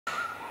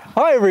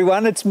Hi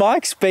everyone, it's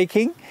Mike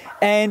speaking,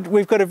 and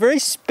we've got a very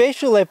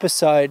special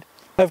episode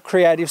of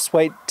Creative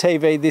Suite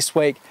TV this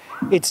week.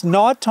 It's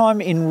night time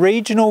in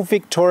regional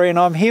Victoria, and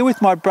I'm here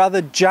with my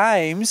brother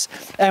James,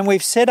 and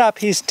we've set up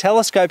his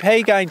telescope. How are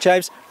you going,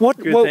 James? What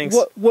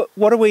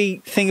do we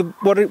think?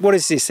 What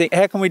is this thing?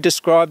 How can we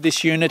describe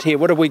this unit here?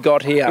 What have we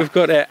got here? We've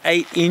got an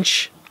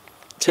 8-inch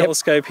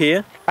telescope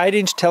here.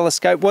 8-inch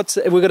telescope.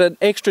 We've got an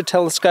extra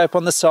telescope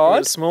on the side. We've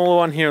got a smaller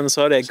one here on the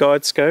side, our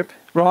guide scope.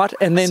 Right,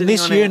 and then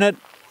this unit.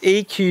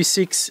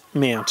 EQ6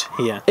 mount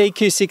here.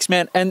 EQ6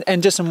 mount,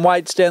 and just some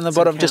weights down the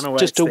bottom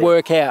just to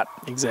work out.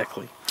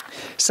 Exactly.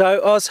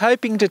 So I was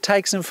hoping to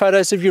take some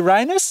photos of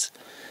Uranus.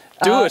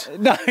 Do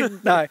it.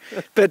 No,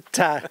 but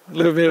a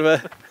little bit of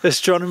a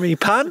astronomy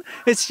pun.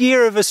 It's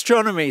year of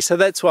astronomy, so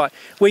that's why.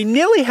 We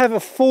nearly have a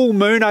full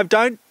moon. I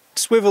don't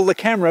swivel the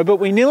camera, but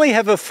we nearly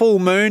have a full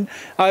moon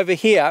over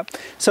here.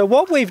 So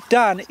what we've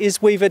done is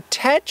we've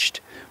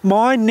attached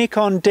my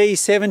Nikon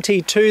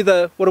D70 to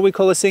the, what do we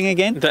call this thing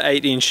again? The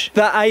 8-inch.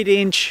 The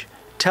 8-inch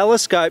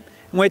telescope.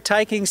 And we're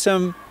taking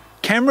some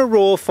camera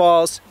raw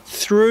files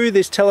through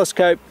this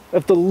telescope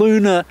of the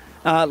lunar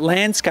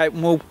landscape,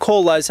 and we'll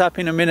call those up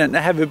in a minute and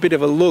have a bit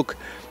of a look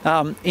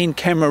in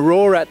camera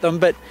raw at them.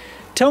 But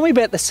tell me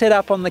about the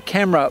setup on the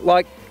camera.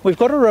 Like, we've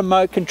got a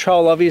remote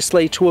control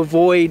obviously to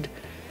avoid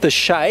the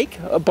shake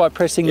by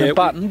pressing the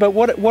button, but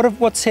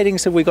what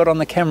settings have we got on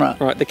the camera?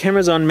 Right, the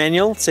camera's on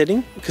manual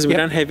setting because we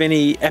don't have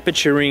any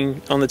aperture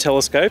ring on the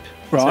telescope.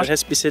 Right. So it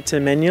has to be set to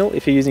manual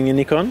if you're using a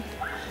Nikon.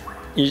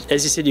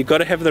 As you said, you've got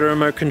to have the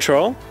remote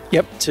control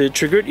to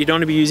trigger it. You don't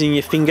want to be using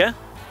your finger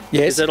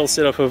because that'll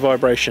set off a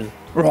vibration.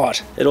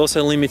 Right. It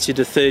also limits you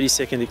to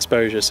 30-second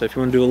exposure, so if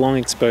you want to do a long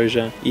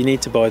exposure, you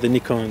need to buy the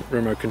Nikon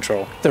remote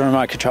control. The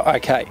remote control,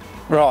 okay.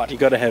 Right. You've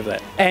got to have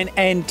that. And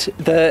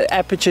the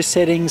aperture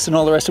settings and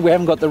all the rest, we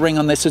haven't got the ring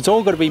on this, it's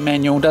all got to be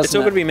manual, doesn't it? It's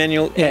all got to be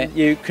manual. Yeah.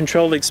 You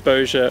control the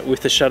exposure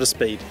with the shutter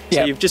speed.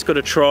 So you've just got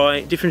to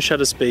try different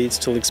shutter speeds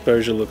till the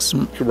exposure looks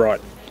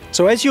right.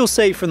 So as you'll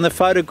see from the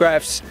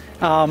photographs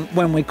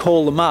when we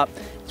call them up,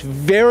 it's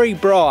very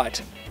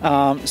bright.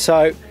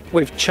 So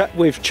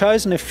we've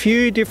chosen a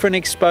few different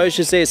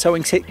exposures there so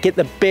we can get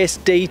the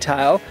best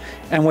detail,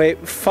 and we're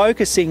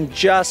focusing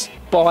just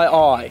by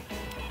eye.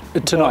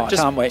 Tonight,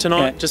 can't we?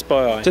 Tonight, just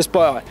by eye. Just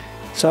by eye.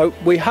 So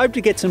we hope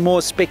to get some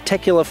more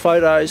spectacular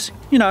photos,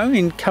 you know,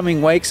 in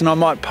coming weeks, and I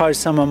might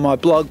post some on my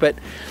blog, but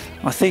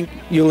I think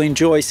you'll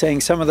enjoy seeing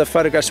some of the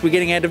photographs we're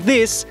getting out of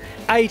this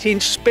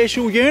 8-inch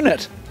special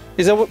unit.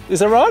 Is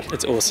that right?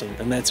 It's awesome,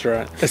 and that's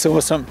right. It's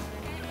awesome.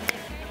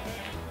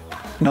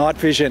 Night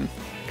vision.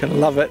 Gonna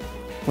love it.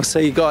 We'll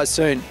see you guys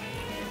soon.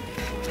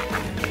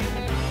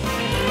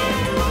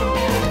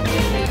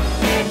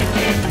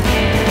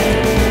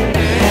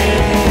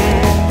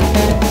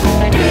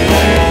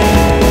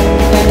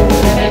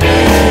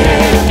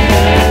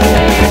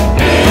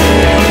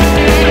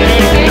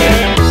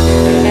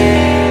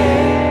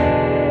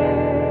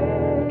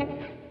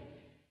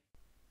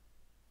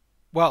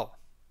 Well,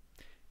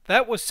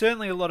 that was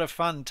certainly a lot of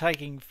fun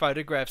taking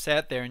photographs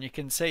out there, and you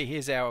can see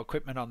here's our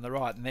equipment on the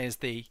right, and there's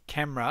the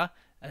camera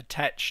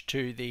attached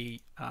to the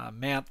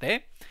mount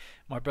there.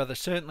 My brother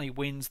certainly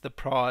wins the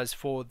prize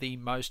for the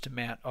most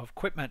amount of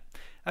equipment.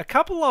 A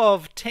couple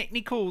of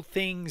technical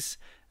things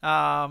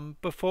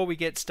before we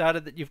get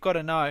started that you've got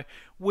to know.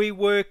 We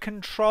were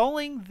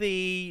controlling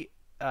the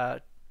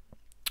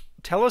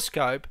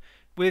telescope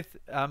with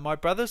my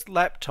brother's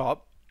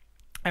laptop,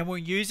 and we're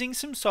using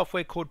some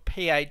software called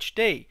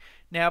PhD.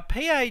 Now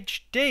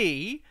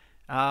PhD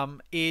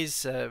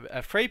is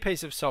a free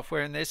piece of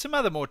software, and there's some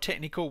other more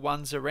technical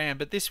ones around,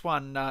 but this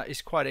one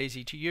is quite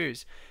easy to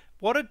use.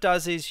 What it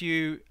does is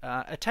you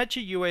attach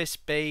a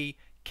USB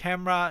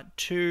camera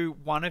to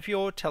one of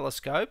your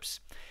telescopes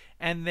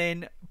and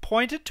then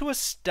point it to a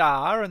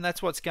star, and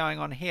that's what's going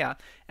on here,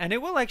 and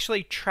it will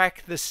actually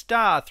track the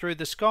star through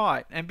the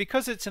sky. And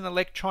because it's an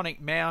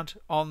electronic mount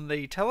on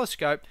the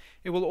telescope,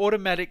 it will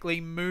automatically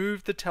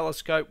move the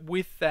telescope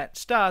with that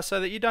star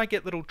so that you don't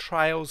get little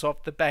trails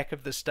off the back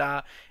of the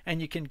star,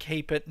 and you can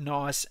keep it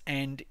nice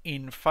and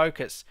in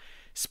focus.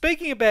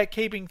 Speaking about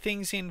keeping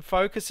things in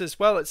focus as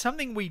well, it's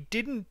something we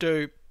didn't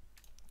do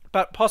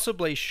but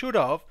possibly should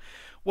have,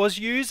 was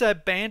use a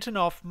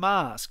Bantonoff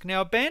mask. Now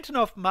a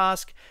Bantonoff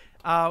mask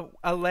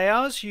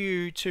allows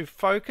you to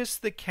focus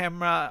the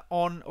camera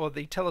on, or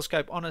the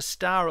telescope on, a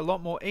star a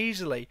lot more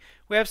easily.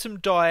 We have some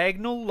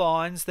diagonal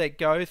lines that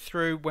go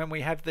through when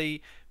we have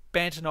the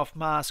Bantonoff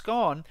mask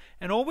on,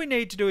 and all we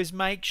need to do is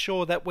make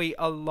sure that we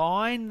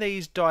align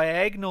these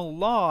diagonal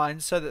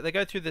lines so that they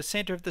go through the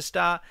center of the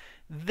star.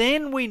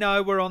 Then we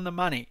know we're on the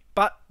money.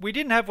 But we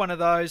didn't have one of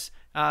those,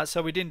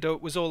 so we didn't do it.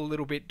 It was all a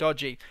little bit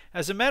dodgy.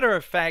 As a matter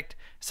of fact,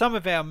 some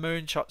of our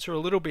moon shots are a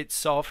little bit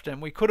soft,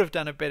 and we could have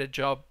done a better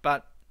job,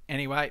 but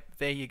anyway,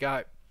 there you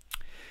go.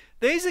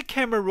 These are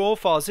camera raw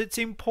files. It's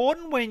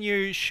important when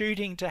you're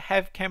shooting to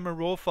have camera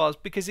raw files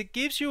because it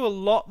gives you a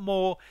lot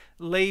more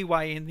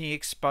leeway in the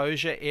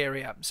exposure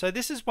area. So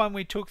this is one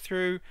we took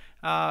through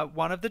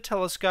one of the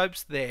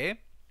telescopes there.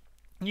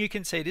 You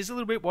can see it is a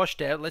little bit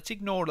washed out. Let's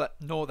ignore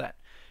that.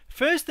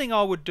 First thing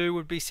I would do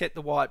would be set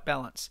the white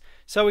balance.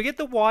 So we get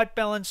the white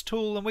balance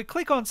tool and we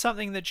click on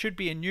something that should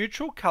be a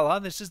neutral color.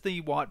 This is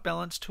the white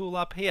balance tool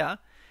up here.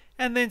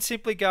 And then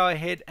simply go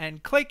ahead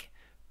and click,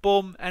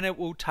 boom, and it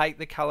will take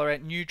the color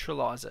out and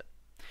neutralize it.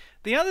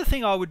 The other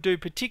thing I would do,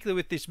 particularly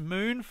with this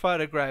moon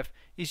photograph,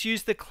 is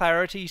use the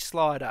clarity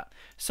slider.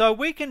 So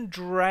we can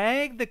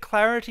drag the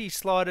clarity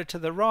slider to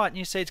the right, and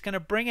you see it's going to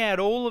bring out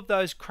all of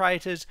those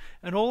craters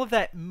and all of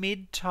that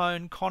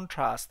mid-tone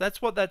contrast.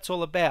 That's what that's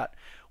all about.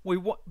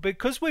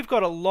 Because we've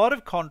got a lot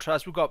of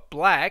contrast, we've got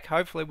black,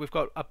 hopefully we've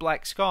got a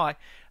black sky,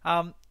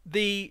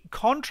 the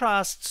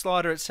contrast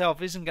slider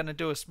itself isn't going to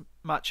do us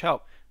much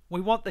help. We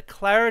want the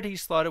clarity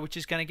slider, which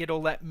is going to get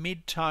all that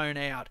mid-tone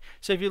out.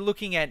 So if you're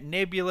looking at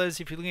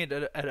nebulas, if you're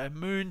looking at a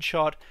moon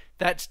shot,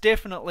 that's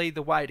definitely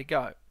the way to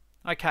go.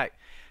 Okay,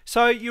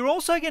 so you're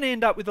also going to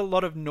end up with a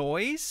lot of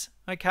noise.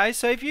 Okay,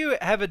 so if you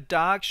have a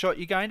dark shot,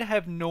 you're going to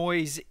have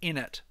noise in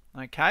it.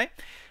 Okay,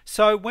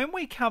 so when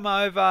we come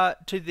over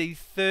to the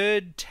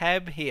third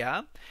tab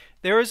here,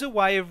 there is a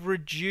way of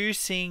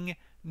reducing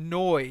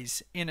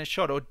noise in a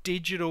shot, or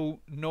digital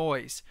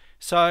noise.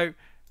 So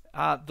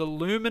the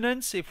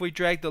luminance, if we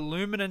drag the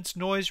luminance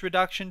noise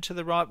reduction to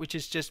the right, which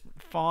is just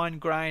fine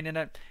grain in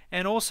it,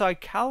 and also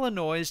color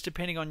noise,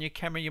 depending on your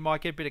camera, you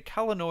might get a bit of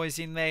color noise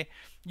in there.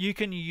 You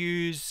can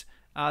use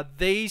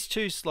these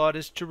two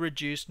sliders to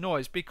reduce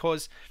noise,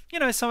 because you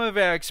know some of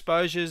our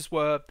exposures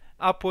were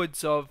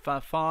upwards of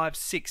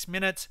 5-6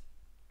 minutes.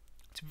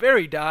 It's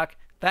very dark.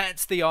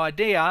 That's the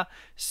idea.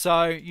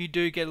 So you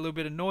do get a little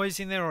bit of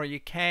noise in there, or you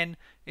can.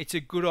 It's a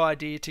good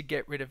idea to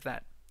get rid of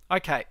that.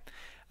 Okay.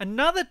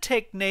 Another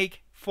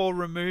technique for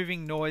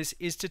removing noise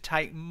is to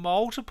take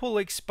multiple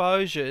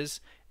exposures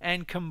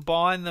and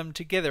combine them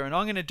together, and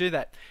I'm going to do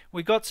that.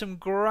 We got some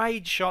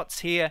great shots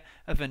here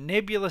of a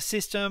nebula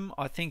system.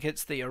 I think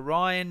it's the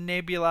Orion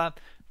Nebula.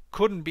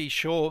 Couldn't be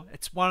sure.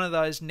 It's one of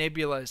those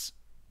nebulas.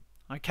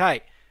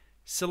 Okay,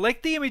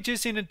 select the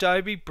images in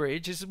Adobe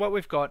Bridge. This is what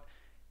we've got.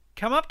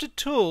 Come up to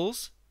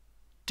Tools,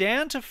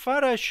 down to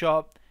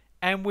Photoshop,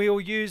 and we'll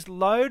use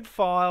Load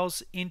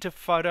Files into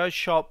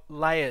Photoshop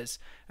Layers.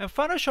 And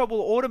Photoshop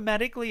will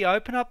automatically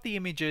open up the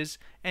images,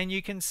 and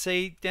you can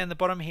see down the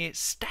bottom here,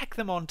 stack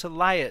them onto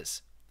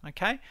layers.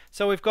 Okay,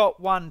 so we've got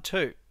 1,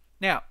 2.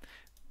 Now,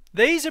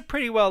 these are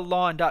pretty well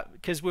lined up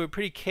because we were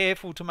pretty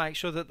careful to make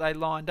sure that they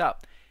lined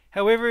up.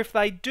 However, if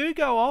they do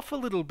go off a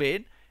little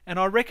bit, and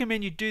I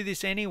recommend you do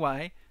this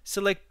anyway,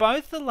 select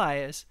both the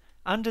layers,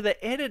 under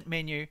the Edit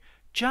menu,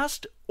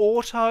 just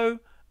auto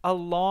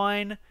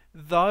align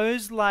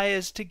those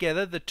layers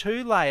together, the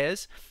two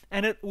layers,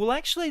 and it will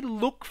actually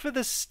look for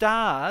the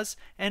stars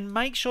and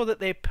make sure that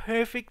they're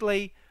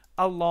perfectly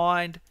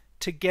aligned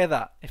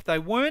together. If they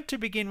weren't to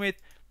begin with,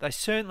 they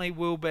certainly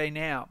will be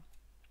now.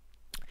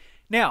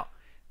 Now,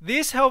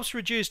 this helps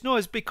reduce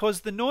noise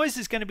because the noise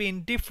is going to be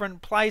in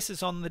different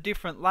places on the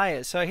different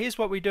layers. So here's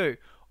what we do.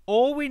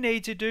 All we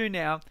need to do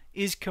now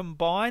is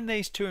combine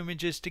these two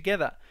images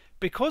together.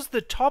 Because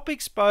the top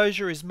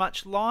exposure is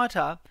much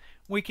lighter,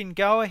 we can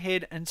go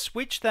ahead and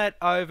switch that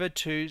over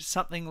to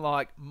something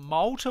like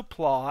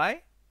multiply.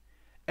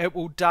 It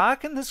will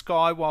darken the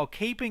sky while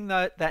keeping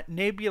that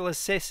nebula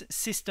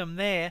system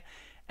there,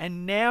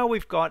 and now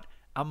we've got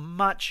a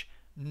much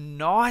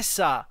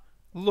nicer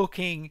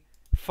looking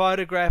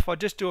photograph. I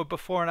just do a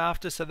before and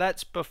after, so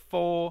that's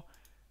before,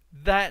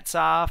 that's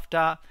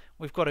after.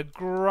 We've got a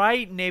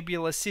great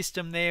nebula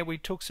system there. We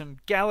took some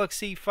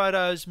galaxy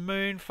photos,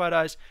 moon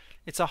photos.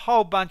 It's a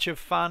whole bunch of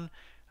fun.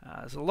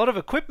 There's a lot of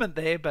equipment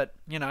there, but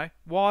you know,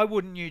 why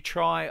wouldn't you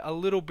try a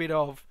little bit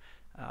of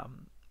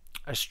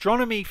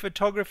astronomy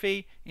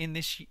photography in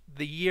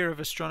the year of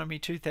astronomy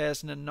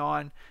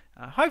 2009?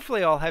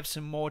 Hopefully I'll have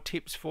some more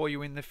tips for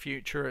you in the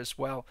future as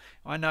well.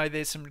 I know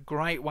there's some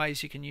great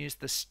ways you can use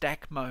the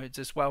stack modes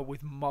as well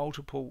with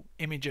multiple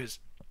images.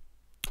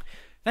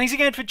 Thanks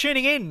again for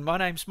tuning in. My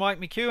name's Mike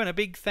McHugh, and a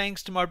big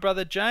thanks to my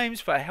brother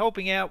James for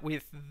helping out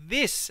with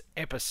this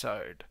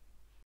episode.